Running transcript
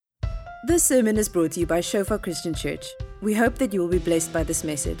This sermon is brought to you by Shofar Christian Church. We hope that you will be blessed by this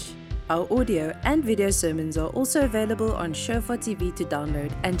message. Our audio and video sermons are also available on Shofar TV to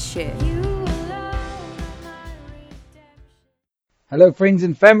download and share. Hello friends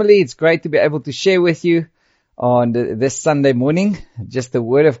and family, it's great to be able to share with you on this Sunday morning, just the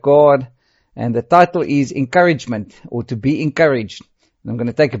Word of God, and the title is Encouragement, or To Be Encouraged. And I'm going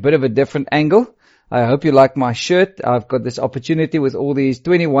to take a bit of a different angle. I hope you like my shirt. I've got this opportunity with all these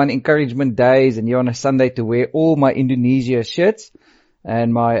 21 encouragement days and here on a Sunday to wear all my Indonesia shirts.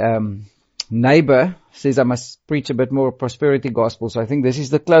 And my neighbor says I must preach a bit more prosperity gospel. So I think this is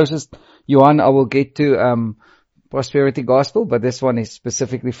the closest, Johan, I will get to prosperity gospel, but this one is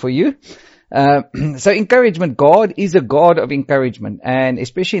specifically for you. So encouragement, God is a God of encouragement, and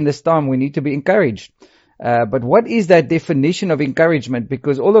especially in this time we need to be encouraged. But what is that definition of encouragement?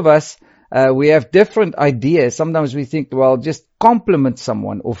 Because all of us, we have different ideas. Sometimes we think, well, just compliment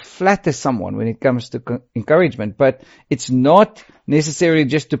someone or flatter someone when it comes to encouragement. But it's not necessarily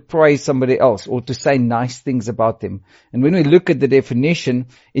just to praise somebody else or to say nice things about them. And when we look at the definition,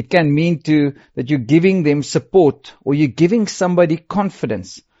 it can mean that you're giving them support, or you're giving somebody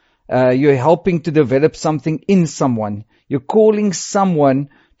confidence. You're helping to develop something in someone. You're calling someone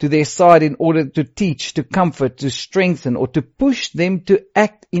to their side in order to teach, to comfort, to strengthen, or to push them to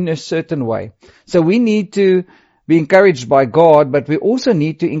act in a certain way. So we need to be encouraged by God, but we also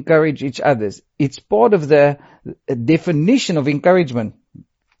need to encourage each other. It's part of the definition of encouragement.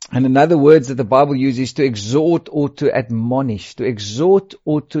 And another words that the Bible uses, to exhort or to admonish, to exhort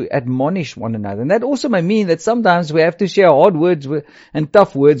or to admonish one another. And that also may mean that sometimes we have to share hard words and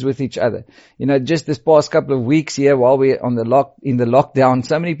tough words with each other. You know, just this past couple of weeks here while we're in the lockdown,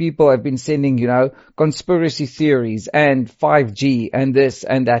 so many people have been sending, conspiracy theories and 5G and this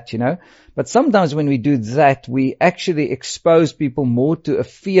and that, But sometimes when we do that, we actually expose people more to a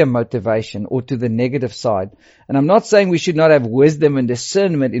fear motivation or to the negative side. And I'm not saying we should not have wisdom and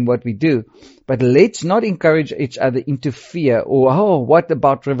discernment in what we do, but let's not encourage each other into fear or, what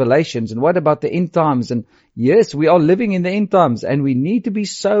about Revelations and what about the end times? And yes, we are living in the end times and we need to be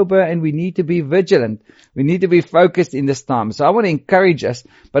sober and we need to be vigilant. We need to be focused in this time. So I want to encourage us,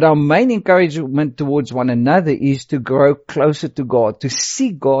 but our main encouragement towards one another is to grow closer to God, to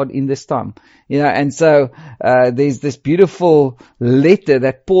see God in this time. And so there's this beautiful letter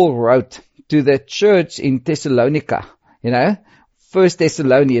that Paul wrote to the church in Thessalonica, First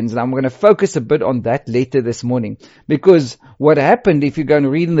Thessalonians, and I'm going to focus a bit on that later this morning, because what happened, if you're going to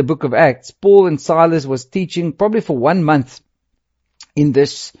read in the book of Acts, Paul and Silas was teaching probably for 1 month in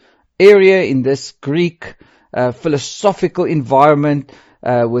this area, in this Greek philosophical environment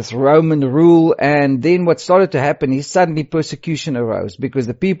with Roman rule, and then what started to happen is suddenly persecution arose because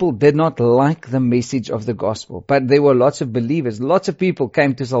the people did not like the message of the gospel. But there were lots of believers, lots of people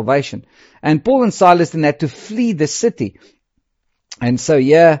came to salvation, and Paul and Silas then had to flee the city. And so,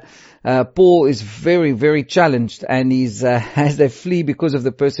 Paul is very, very challenged, and he's, as they flee because of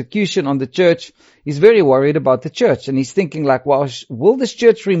the persecution on the church, he's very worried about the church, and he's thinking like, well, will this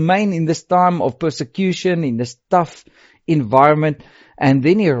church remain in this time of persecution, in this tough environment? And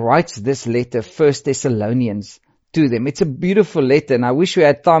then he writes this letter, First Thessalonians, to them. It's a beautiful letter, and I wish we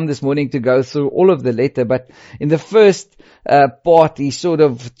had time this morning to go through all of the letter, but in the first part, he sort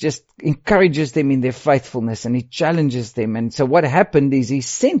of just encourages them in their faithfulness and he challenges them. And so what happened is he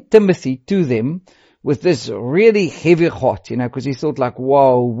sent Timothy to them with this really heavy heart, because he thought like,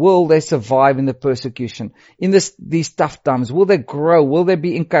 wow, will they survive in the persecution, in these tough times? Will they grow? Will they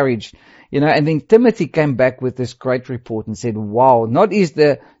be encouraged? And then Timothy came back with this great report and said, wow, not is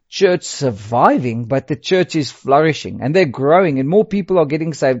the church surviving, but the church is flourishing and they're growing and more people are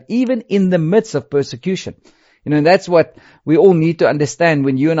getting saved, even in the midst of persecution. And that's what we all need to understand.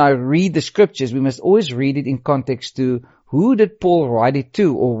 When you and I read the scriptures, we must always read it in context to who did Paul write it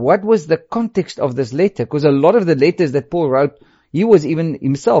to, or what was the context of this letter? Because a lot of the letters that Paul wrote, he was even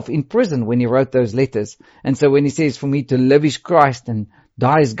himself in prison when he wrote those letters. And so when he says, for me to live is Christ and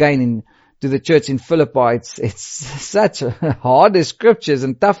die is gain to the church in Philippi, it's such harder scriptures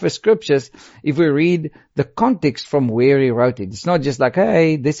and tougher scriptures if we read the context from where he wrote it. It's not just like,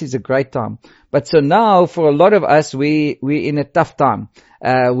 hey, this is a great time. But so now for a lot of us, we're in a tough time.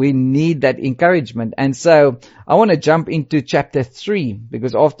 We need that encouragement. And so I want to jump into chapter 3,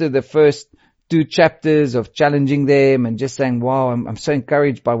 because after the first 2 chapters of challenging them and just saying, wow, I'm so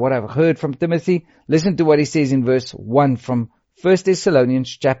encouraged by what I've heard from Timothy, listen to what he says in verse 1 from 1 Thessalonians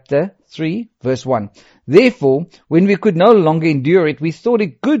chapter 3, verse 1. Therefore, when we could no longer endure it, we thought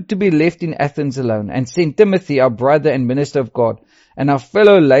it good to be left in Athens alone, and sent Timothy, our brother and minister of God, and our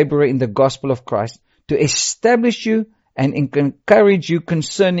fellow laborer in the gospel of Christ, to establish you and encourage you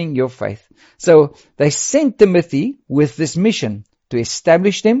concerning your faith. So they sent Timothy with this mission to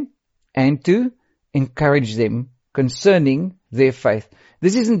establish them and to encourage them concerning their faith.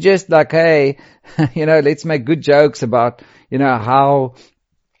 This isn't just like, hey, let's make good jokes about, how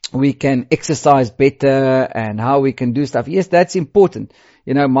we can exercise better and how we can do stuff. Yes, that's important.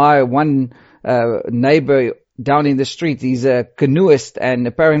 My one neighbor down in the street, he's a canoeist, and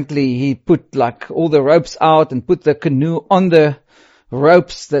apparently he put like all the ropes out and put the canoe on the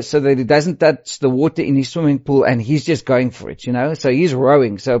ropes so that it doesn't touch the water in his swimming pool, and he's just going for it, so he's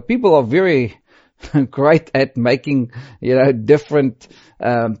rowing. So people are very great at making, different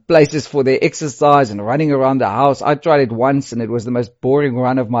places for their exercise and running around the house. I tried it once and it was the most boring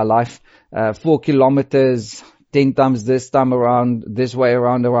run of my life. 4 kilometers, 10 times this time around, this way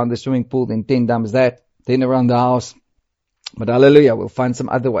around the swimming pool, then 10 times that, then around the house. But hallelujah, we'll find some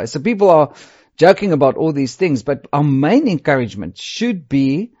other ways. So people are joking about all these things, but our main encouragement should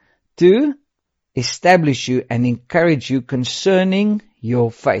be to establish you and encourage you concerning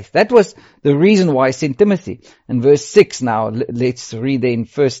your faith. That was the reason why I sent Timothy. In verse 6 now, let's read in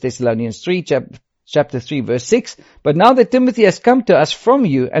 1 Thessalonians 3, chapter 3, verse 6. But now that Timothy has come to us from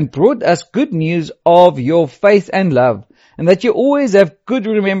you and brought us good news of your faith and love, and that you always have good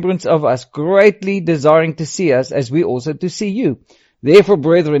remembrance of us, greatly desiring to see us as we also to see you. Therefore,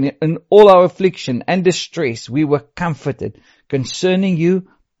 brethren, in all our affliction and distress, we were comforted concerning you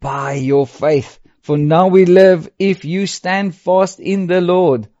by your faith. For now we live if you stand fast in the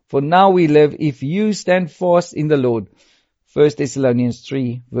Lord. For now we live if you stand fast in the Lord. 1 Thessalonians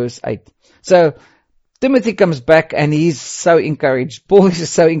 3, verse 8. So, Timothy comes back and he's so encouraged. Paul is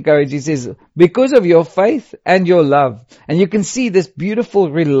so encouraged. He says, because of your faith and your love. And you can see this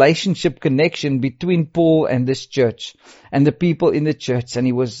beautiful relationship connection between Paul and this church and the people in the church. And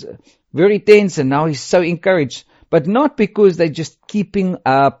he was very tense, and now he's so encouraged. But not because they're just keeping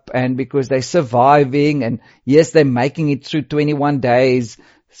up and because they're surviving, and yes, they're making it through 21 days,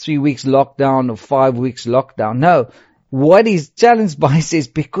 3 weeks lockdown or 5 weeks lockdown. No. What he's challenged by says,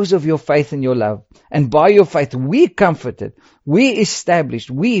 because of your faith and your love, and by your faith, we comforted, we established,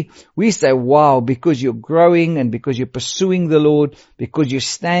 we say, wow, because you're growing and because you're pursuing the Lord, because you're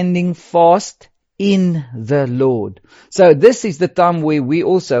standing fast in the Lord. So this is the time where we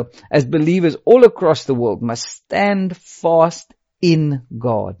also, as believers all across the world, must stand fast in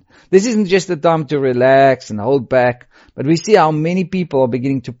God. This isn't just a time to relax and hold back, but we see how many people are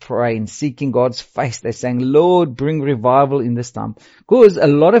beginning to pray and seeking God's face. They're saying, Lord, bring revival in this time. Because a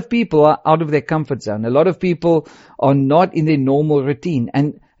lot of people are out of their comfort zone. A lot of people are not in their normal routine.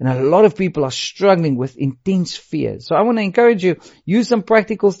 And a lot of people are struggling with intense fear. So I want to encourage you, use some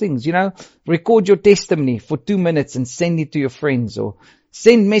practical things, record your testimony for 2 minutes and send it to your friends, or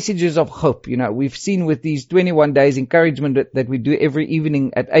send messages of hope. We've seen with these 21 days encouragement that we do every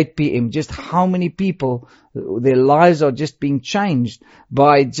evening at 8 p.m. just how many people, their lives are just being changed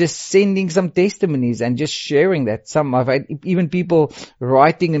by just sending some testimonies and just sharing that. I've had even people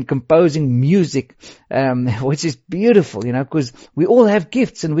writing and composing music, which is beautiful, because we all have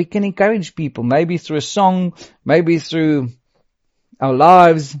gifts and we can encourage people, maybe through a song, maybe through our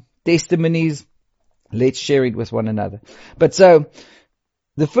lives, testimonies. Let's share it with one another. But so,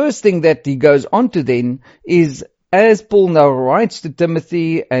 the first thing that he goes on to then is, as Paul now writes to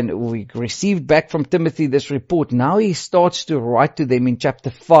Timothy, and we received back from Timothy this report, now he starts to write to them in chapter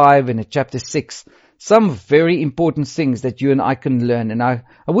 5 and in chapter 6, some very important things that you and I can learn. And I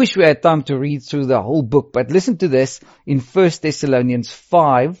wish we had time to read through the whole book, but listen to this in 1 Thessalonians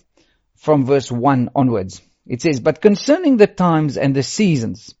 5 from verse 1 onwards. It says, but concerning the times and the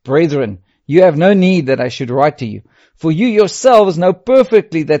seasons, brethren, you have no need that I should write to you. For you yourselves know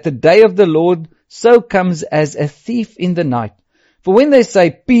perfectly that the day of the Lord so comes as a thief in the night. For when they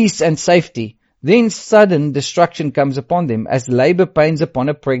say peace and safety, then sudden destruction comes upon them, as labor pains upon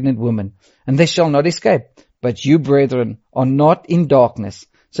a pregnant woman, and they shall not escape. But you, brethren, are not in darkness,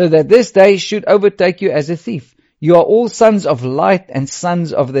 so that this day should overtake you as a thief. You are all sons of light and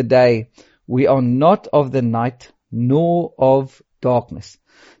sons of the day. We are not of the night, nor of darkness.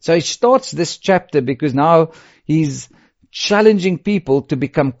 So he starts this chapter because now he's challenging people to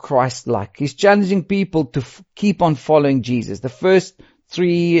become Christ-like. He's challenging people to keep on following Jesus. The first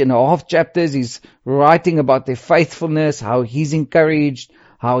 3.5 chapters, he's writing about their faithfulness, how he's encouraged,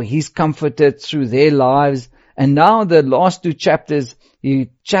 how he's comforted through their lives. And now the last 2 chapters,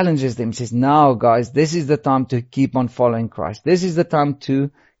 he challenges them, says, now guys, this is the time to keep on following Christ. This is the time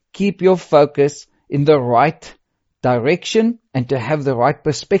to keep your focus in the right direction and to have the right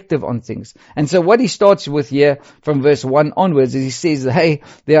perspective on things. And so what he starts with here from verse 1 onwards is he says, hey,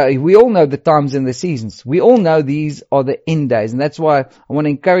 we all know the times and the seasons. We all know these are the end days. And that's why I want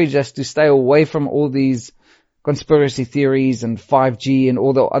to encourage us to stay away from all these conspiracy theories and 5G and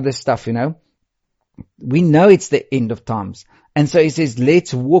all the other stuff, We know it's the end of times. And so he says,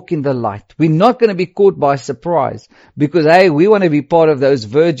 let's walk in the light. We're not going to be caught by surprise because, hey, we want to be part of those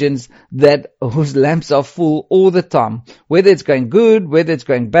virgins whose lamps are full all the time. Whether it's going good, whether it's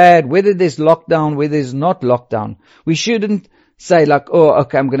going bad, whether there's lockdown, whether there's not lockdown. We shouldn't say like, oh,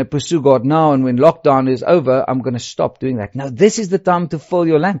 okay, I'm going to pursue God now, and when lockdown is over, I'm going to stop doing that. No, this is the time to fill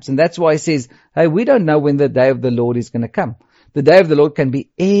your lamps. And that's why he says, hey, we don't know when the day of the Lord is going to come. The day of the Lord can be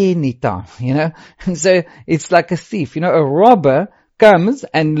any time, And so it's like a thief, a robber comes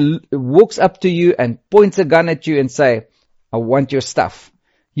and walks up to you and points a gun at you and say, I want your stuff.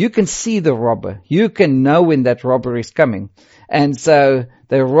 You can see the robber. You can know when that robber is coming. And so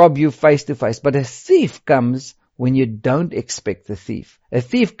they rob you face to face. But a thief comes when you don't expect the thief. A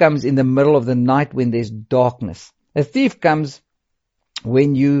thief comes in the middle of the night when there's darkness. A thief comes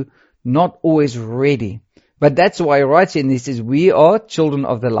when you're not always ready. But that's why he writes here and he says, we are children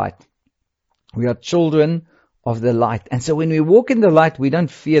of the light. We are children of the light. And so when we walk in the light, we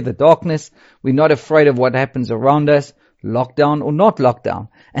don't fear the darkness. We're not afraid of what happens around us, lockdown or not lockdown.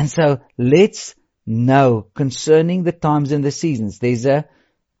 And so let's know concerning the times and the seasons. There's a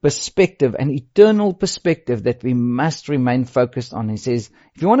perspective, an eternal perspective that we must remain focused on. He says,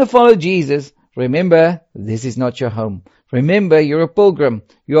 if you want to follow Jesus, remember, this is not your home. Remember, you're a pilgrim.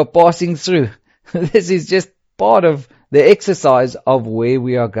 You are passing through. This is just part of the exercise of where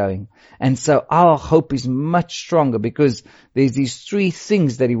we are going. And so our hope is much stronger because there's these three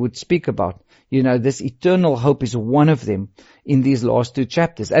things that he would speak about. This eternal hope is one of them in these last two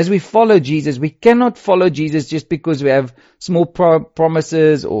chapters. As we follow Jesus, we cannot follow Jesus just because we have small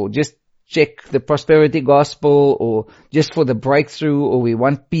promises or just check the prosperity gospel or just for the breakthrough or we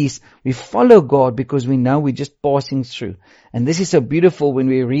want peace. We follow God because we know we're just passing through. And this is so beautiful when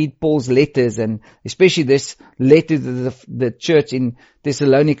we read Paul's letters, and especially this letter to the church in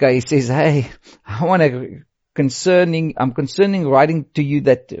Thessalonica. He says, hey, I'm concerning writing to you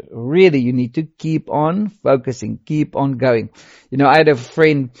that really you need to keep on focusing, keep on going. I had a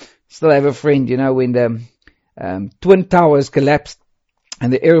friend, still have a friend, when the Twin Towers collapsed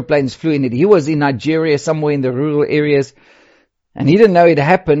and the airplanes flew in it. He was in Nigeria, somewhere in the rural areas, and he didn't know it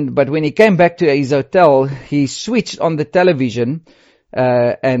happened. But when he came back to his hotel, he switched on the television,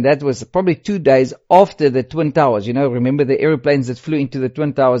 and that was probably 2 days after the Twin Towers. Remember the airplanes that flew into the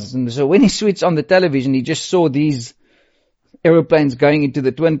Twin Towers? And so when he switched on the television, he just saw these airplanes going into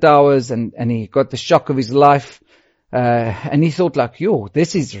the Twin Towers, and he got the shock of his life. And he thought like,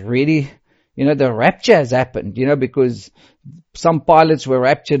 this is really, the rapture has happened, because some pilots were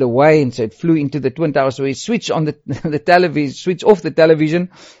raptured away, and so it flew into the Twin Towers. So he switched on the television, switched off the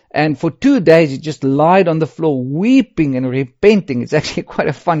television, and for 2 days he just lied on the floor, weeping and repenting. It's actually quite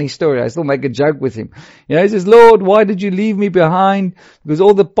a funny story. I still make a joke with him. He says, Lord, why did you leave me behind? Because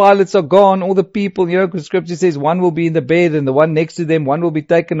all the pilots are gone, all the people, because Scripture says one will be in the bed and the one next to them, one will be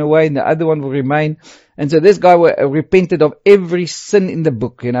taken away and the other one will remain. And so this guy repented of every sin in the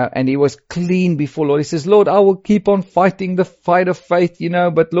book, and he was clean before Lord. He says, Lord, I will keep on fighting the fight of faith,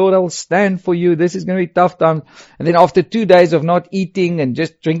 but Lord, I will stand for you. This is going to be tough times. And then after 2 days of not eating and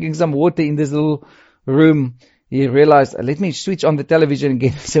just drinking some water in this little room, he realized, let me switch on the television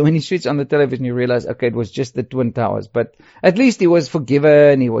again. So when he switched on the television, he realized, okay, it was just the Twin Towers. But at least he was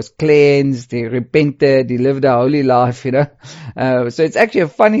forgiven, he was cleansed, he repented, he lived a holy life, So it's actually a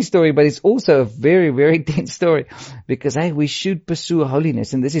funny story, but it's also a very, very dense story because, we should pursue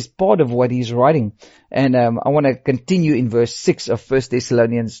holiness. And this is part of what he's writing. And I want to continue in verse 6 of 1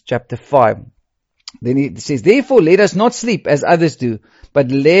 Thessalonians chapter 5. Then he says, therefore let us not sleep as others do,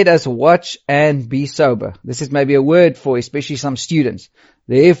 but let us watch and be sober. This is maybe a word for especially some students.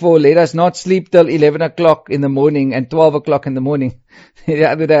 Therefore let us not sleep till 11 o'clock in the morning and 12 o'clock in the morning. The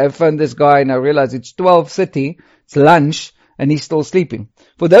other day I phoned this guy and I realized it's 12:30, it's lunch, and he's still sleeping.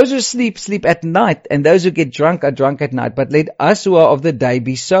 For those who sleep, sleep at night, and those who get drunk are drunk at night. But let us who are of the day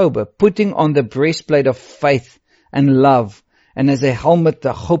be sober, putting on the breastplate of faith and love, and as a helmet,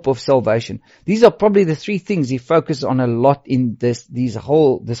 the hope of salvation. These are probably the three things he focuses on a lot in this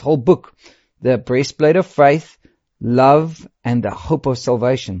whole book. The breastplate of faith, love, and the hope of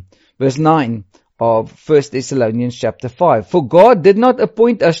salvation. Verse 9 of 1 Thessalonians chapter 5. For God did not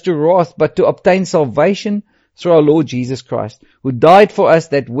appoint us to wrath, but to obtain salvation through our Lord Jesus Christ, who died for us,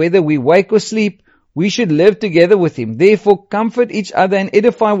 that whether we wake or sleep, we should live together with him. Therefore comfort each other and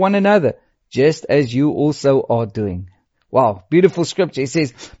edify one another, just as you also are doing. Wow, beautiful scripture. It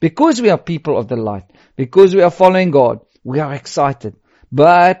says, because we are people of the light, because we are following God, we are excited.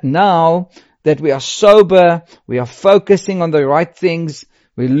 But now that we are sober, we are focusing on the right things,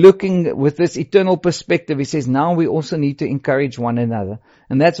 we're looking with this eternal perspective. He says, now we also need to encourage one another.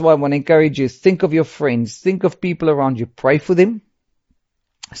 And that's why I want to encourage you, think of your friends, think of people around you, pray for them,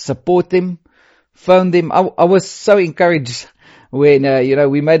 support them, phone them. I was so encouraged when,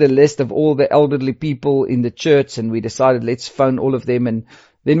 we made a list of all the elderly people in the church and we decided let's phone all of them. And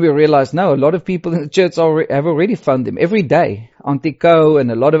then we realized, no, a lot of people in the church have already phoned them every day. Auntie Co and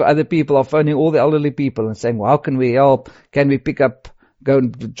a lot of other people are phoning all the elderly people and saying, well, how can we help? Can we pick up, go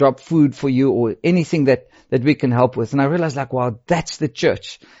and drop food for you or anything that we can help with? And I realized wow, that's the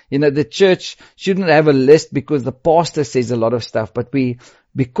church. The church shouldn't have a list because the pastor says a lot of stuff, but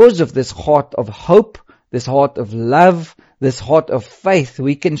because of this heart of hope, this heart of love, this heart of faith,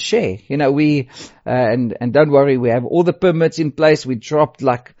 we can share. And don't worry, we have all the permits in place. We dropped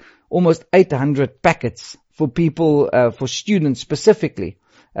almost 800 packets for people, for students specifically,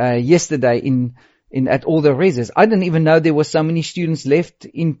 yesterday at all the raises. I didn't even know there were so many students left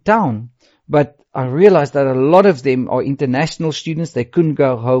in town, but I realized that a lot of them are international students. They couldn't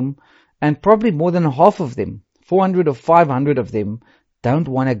go home, and probably more than half of them, 400 or 500 of them, don't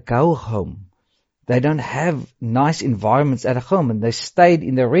want to go home. They don't have nice environments at home, and they stayed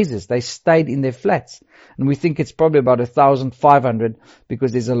in their raises. They stayed in their flats. And we think it's probably about 1,500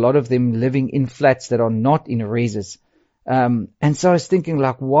 because there's a lot of them living in flats that are not in raises. And so I was thinking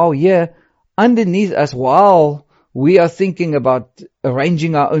wow, underneath us, while we are thinking about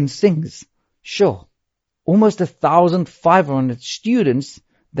arranging our own things, sure, almost 1,500 students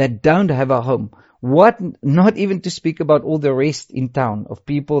that don't have a home. What, not even to speak about all the rest in town of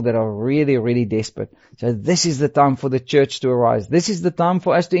people that are really, really desperate. So this is the time for the church to arise. This is the time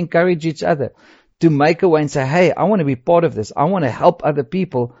for us to encourage each other, to make a way and say, hey, I want to be part of this. I want to help other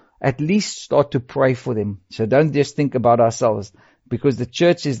people. At least start to pray for them. So don't just think about ourselves, because the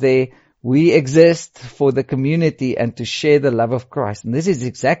church is there. We exist for the community and to share the love of Christ. And this is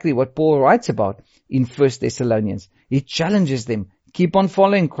exactly what Paul writes about in 1 Thessalonians. He challenges them. Keep on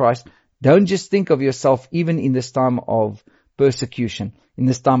following Christ. Don't just think of yourself even in this time of persecution, in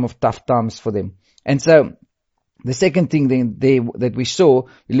this time of tough times for them. And so the second thing that we saw,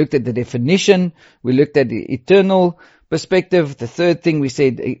 we looked at the definition, we looked at the eternal perspective. The third thing we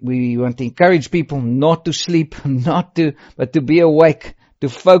said, we want to encourage people not to sleep, but to be awake, to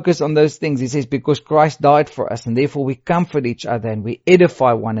focus on those things. He says, because Christ died for us, and therefore we comfort each other and we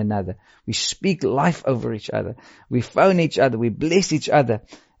edify one another. We speak life over each other. We phone each other. We bless each other.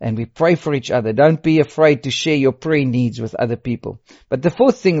 And we pray for each other. Don't be afraid to share your prayer needs with other people. But the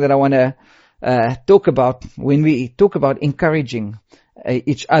fourth thing that I want to talk about when we talk about encouraging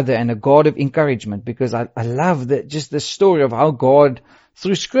each other and a God of encouragement, because I love just the story of how God,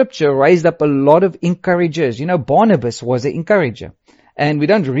 through Scripture, raised up a lot of encouragers. Barnabas was an encourager. And we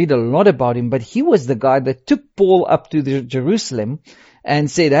don't read a lot about him, but he was the guy that took Paul up to Jerusalem and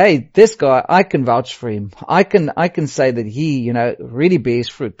said, hey, this guy, I can vouch for him. I can say that he, really bears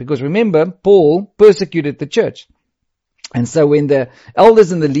fruit. Because remember, Paul persecuted the church. And so when the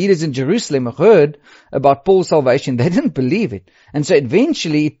elders and the leaders in Jerusalem heard about Paul's salvation, they didn't believe it. And so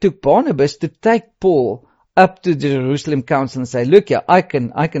eventually it took Barnabas to take Paul up to the Jerusalem council and say, look here, I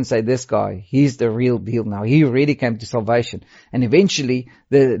can say this guy, he's the real deal now. He really came to salvation. And eventually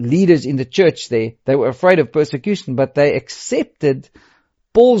the leaders in the church they were afraid of persecution, but they accepted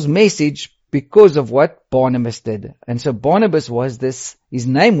Paul's message because of what Barnabas did. And so Barnabas his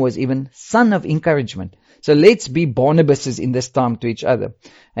name was even son of encouragement. So let's be Barnabases in this time to each other.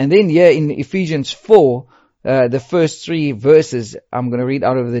 And then here in Ephesians 4, the first 3 verses, I'm going to read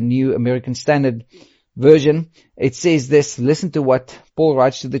out of the New American Standard Version. It says this, listen to what Paul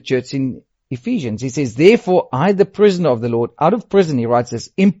writes to the church in Ephesians. He says, therefore I, the prisoner of the Lord, out of prison, he writes this,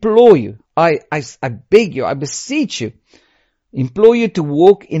 implore you, I beg you, I beseech you, implore you to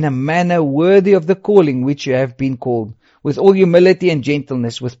walk in a manner worthy of the calling which you have been called, with all humility and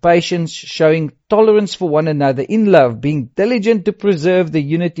gentleness, with patience, showing tolerance for one another in love, being diligent to preserve the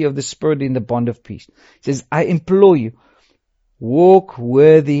unity of the Spirit in the bond of peace. It says, I implore you, walk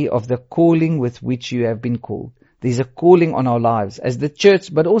worthy of the calling with which you have been called. There's a calling on our lives as the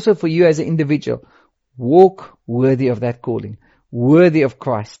church, but also for you as an individual. Walk worthy of that calling, worthy of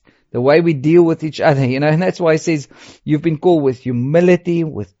Christ. The way we deal with each other, and that's why it says you've been called with humility,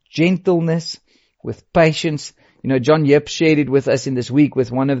 with gentleness, with patience. John Yep shared it with us in this week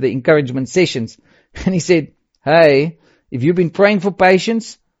with one of the encouragement sessions. And he said, hey, if you've been praying for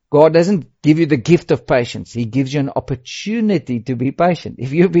patience, God doesn't give you the gift of patience. He gives you an opportunity to be patient.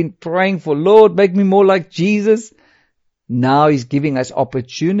 If you've been praying for, Lord, make me more like Jesus, now He's giving us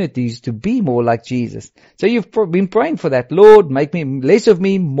opportunities to be more like Jesus. So you've been praying for that. Lord, make me less of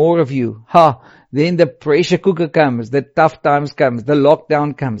me, more of you. Then the pressure cooker comes, the tough times comes, the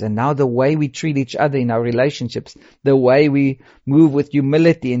lockdown comes, and now the way we treat each other in our relationships, the way we move with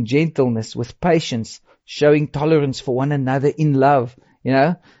humility and gentleness, with patience, showing tolerance for one another in love,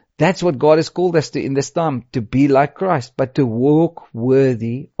 that's what God has called us to in this time, to be like Christ, but to walk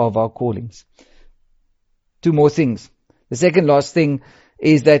worthy of our callings. 2 more things. The second last thing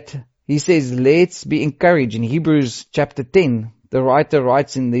is that he says, let's be encouraged. In Hebrews chapter 10, the writer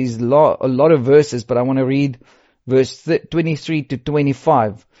writes in these a lot of verses, but I want to read verse 23 to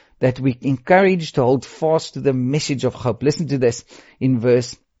 25, that we encouraged to hold fast to the message of hope. Listen to this in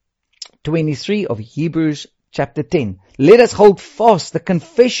verse 23 of Hebrews chapter 10. Let us hold fast the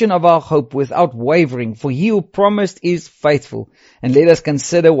confession of our hope without wavering, for He who promised is faithful. And let us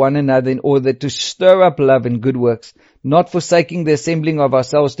consider one another in order to stir up love and good works, not forsaking the assembling of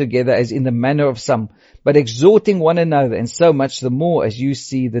ourselves together as in the manner of some, but exhorting one another, and so much the more as you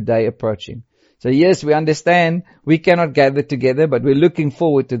see the day approaching. So yes, we understand we cannot gather together, but we're looking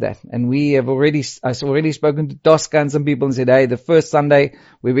forward to that. And we have already spoken to Tosca and some people and said, hey, the first Sunday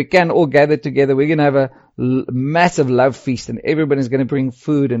where we can all gather together, we're going to have a massive love feast, and everybody's going to bring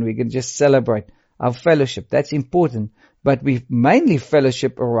food, and we can just celebrate our fellowship. That's important. But we mainly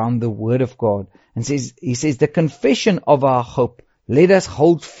fellowship around the Word of God. And he says, the confession of our hope, let us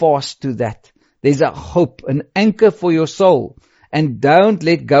hold fast to that. There's a hope, an anchor for your soul. And don't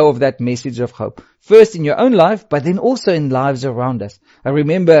let go of that message of hope. First in your own life, but then also in lives around us. I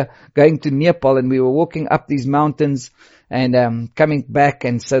remember going to Nepal, and we were walking up these mountains and coming back.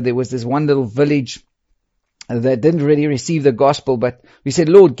 And so there was this one little village that didn't really receive the gospel, but we said,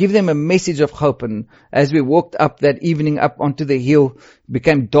 Lord, give them a message of hope. And as we walked up that evening up onto the hill, it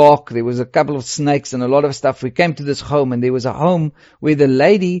became dark. There was a couple of snakes and a lot of stuff. We came to this home, and there was a home where the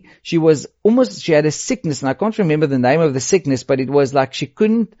lady, she had a sickness, and I can't remember the name of the sickness, but it was like she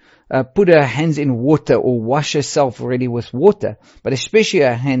couldn't put her hands in water or wash herself already with water, but especially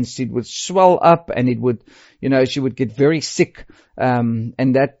her hands, it would swell up, and it would, she would get very sick.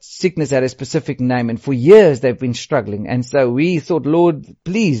 And that sickness had a specific name, and for years they've been struggling. And so we thought, Lord,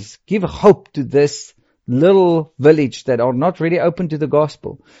 please give hope to this little village that are not really open to the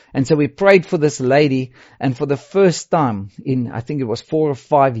gospel. And so we prayed for this lady, and for the first time in, I think it was 4 or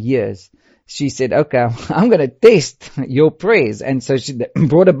 5 years, she said, okay, I'm going to test your prayers. And so she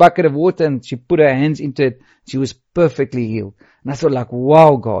brought a bucket of water, and she put her hands into it. She was perfectly healed. And I thought,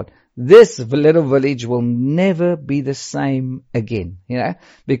 wow, God, this little village will never be the same again,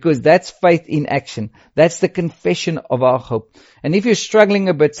 because that's faith in action. That's the confession of our hope. And if you're struggling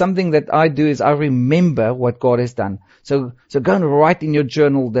a bit, something that I do is I remember what God has done. So go and write in your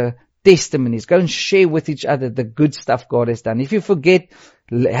journal the testimonies. Go and share with each other the good stuff God has done. If you forget,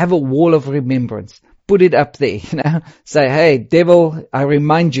 have a wall of remembrance. Put it up there, Say, hey, devil, I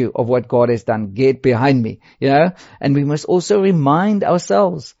remind you of what God has done. Get behind me, And we must also remind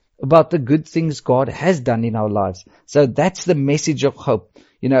ourselves about the good things God has done in our lives. So that's the message of hope.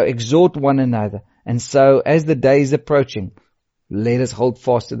 Exhort one another. And so as the day is approaching, let us hold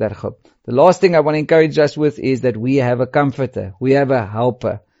fast to that hope. The last thing I want to encourage us with is that we have a comforter. We have a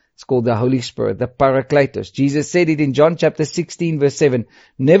helper. It's called the Holy Spirit, the Parakletos. Jesus said it in John chapter 16 verse 7.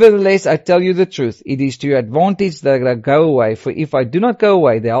 Nevertheless, I tell you the truth. It is to your advantage that I go away. For if I do not go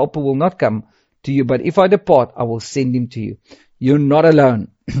away, the helper will not come to you. But if I depart, I will send him to you. You're not alone.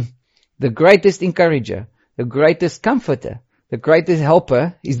 The greatest encourager, the greatest comforter, the greatest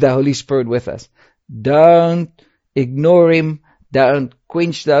helper is the Holy Spirit with us. Don't ignore Him. Don't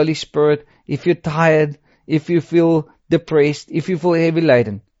quench the Holy Spirit. If you're tired, if you feel depressed, if you feel heavy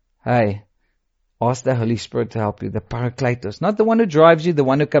laden, hey, ask the Holy Spirit to help you, the Parakletos, not the one who drives you, the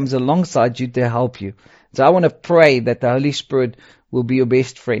one who comes alongside you to help you. So I want to pray that the Holy Spirit will be your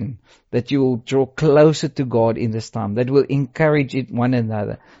best friend, that you will draw closer to God in this time, that will encourage one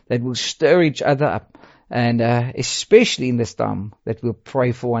another, that will stir each other up, and especially in this time, that we'll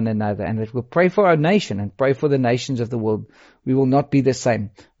pray for one another, and that we'll pray for our nation and pray for the nations of the world. We will not be the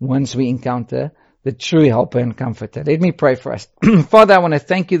same once we encounter the true helper and comforter. Let me pray for us. Father, I want to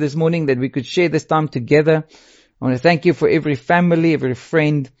thank you this morning that we could share this time together. I want to thank you for every family, every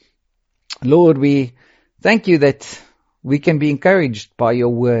friend. Lord, we thank you that we can be encouraged by your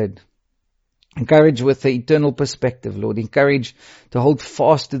word. Encouraged with the eternal perspective, Lord. Encouraged to hold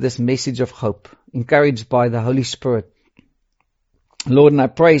fast to this message of hope. Encouraged by the Holy Spirit. Lord, and I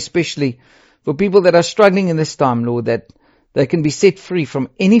pray especially for people that are struggling in this time, Lord, that They can be set free from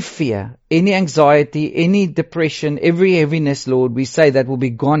any fear, any anxiety, any depression, every heaviness, Lord. We say that will be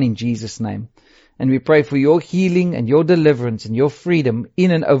gone in Jesus' name. And we pray for your healing and your deliverance and your freedom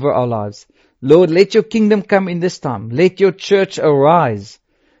in and over our lives. Lord, let your kingdom come in this time. Let your church arise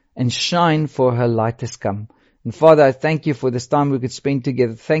and shine, for her light has come. And Father, I thank you for this time we could spend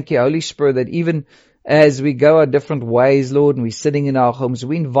together. Thank you, Holy Spirit, that even as we go our different ways, Lord, and we're sitting in our homes,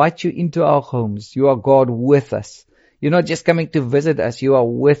 we invite you into our homes. You are God with us. You're not just coming to visit us, you are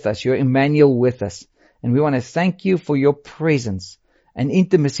with us. You're Emmanuel with us. And we want to thank you for your presence and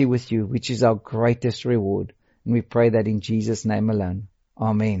intimacy with you, which is our greatest reward. And we pray that in Jesus' name alone.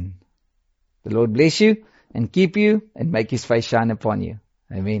 Amen. The Lord bless you and keep you and make his face shine upon you.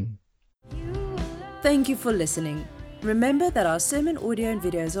 Amen. Thank you for listening. Remember that our sermon audio and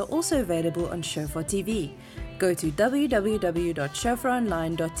videos are also available on Shofar TV. Go to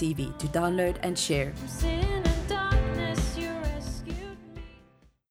www.shofaronline.tv to download and share.